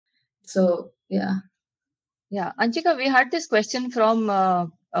So yeah. Yeah, Anshika, we had this question from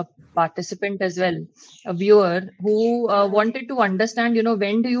a participant as well, a viewer who wanted to understand,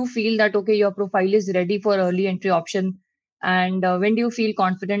 when do you feel that, okay, your profile is ready for early entry option? And when do you feel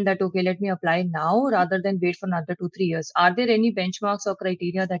confident that, okay, let me apply now rather than wait for another 2, 3 years? Are there any benchmarks or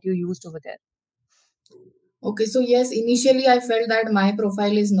criteria that you used over there? Okay, so yes, initially I felt that my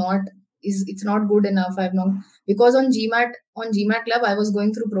profile it's not good enough. I've not, because on GMAT Club I was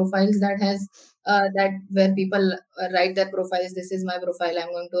going through profiles that where people write their profiles. This is my profile.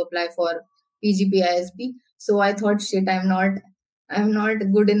 I'm going to apply for PGP ISB. So I thought, shit, I'm not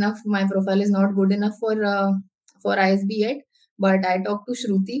good enough. My profile is not good enough for ISB yet. But I talked to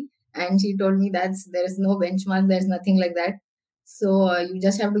Shruti and she told me that there's no benchmark. There's nothing like that. So you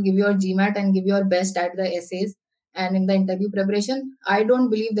just have to give your GMAT and give your best at the essays and in the interview preparation. I don't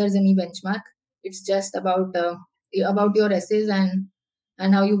believe there's any benchmark. It's just about your essays and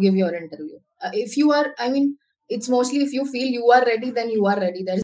how you give your interview. If you are, I mean, it's mostly if you feel you are ready, then you are ready. There's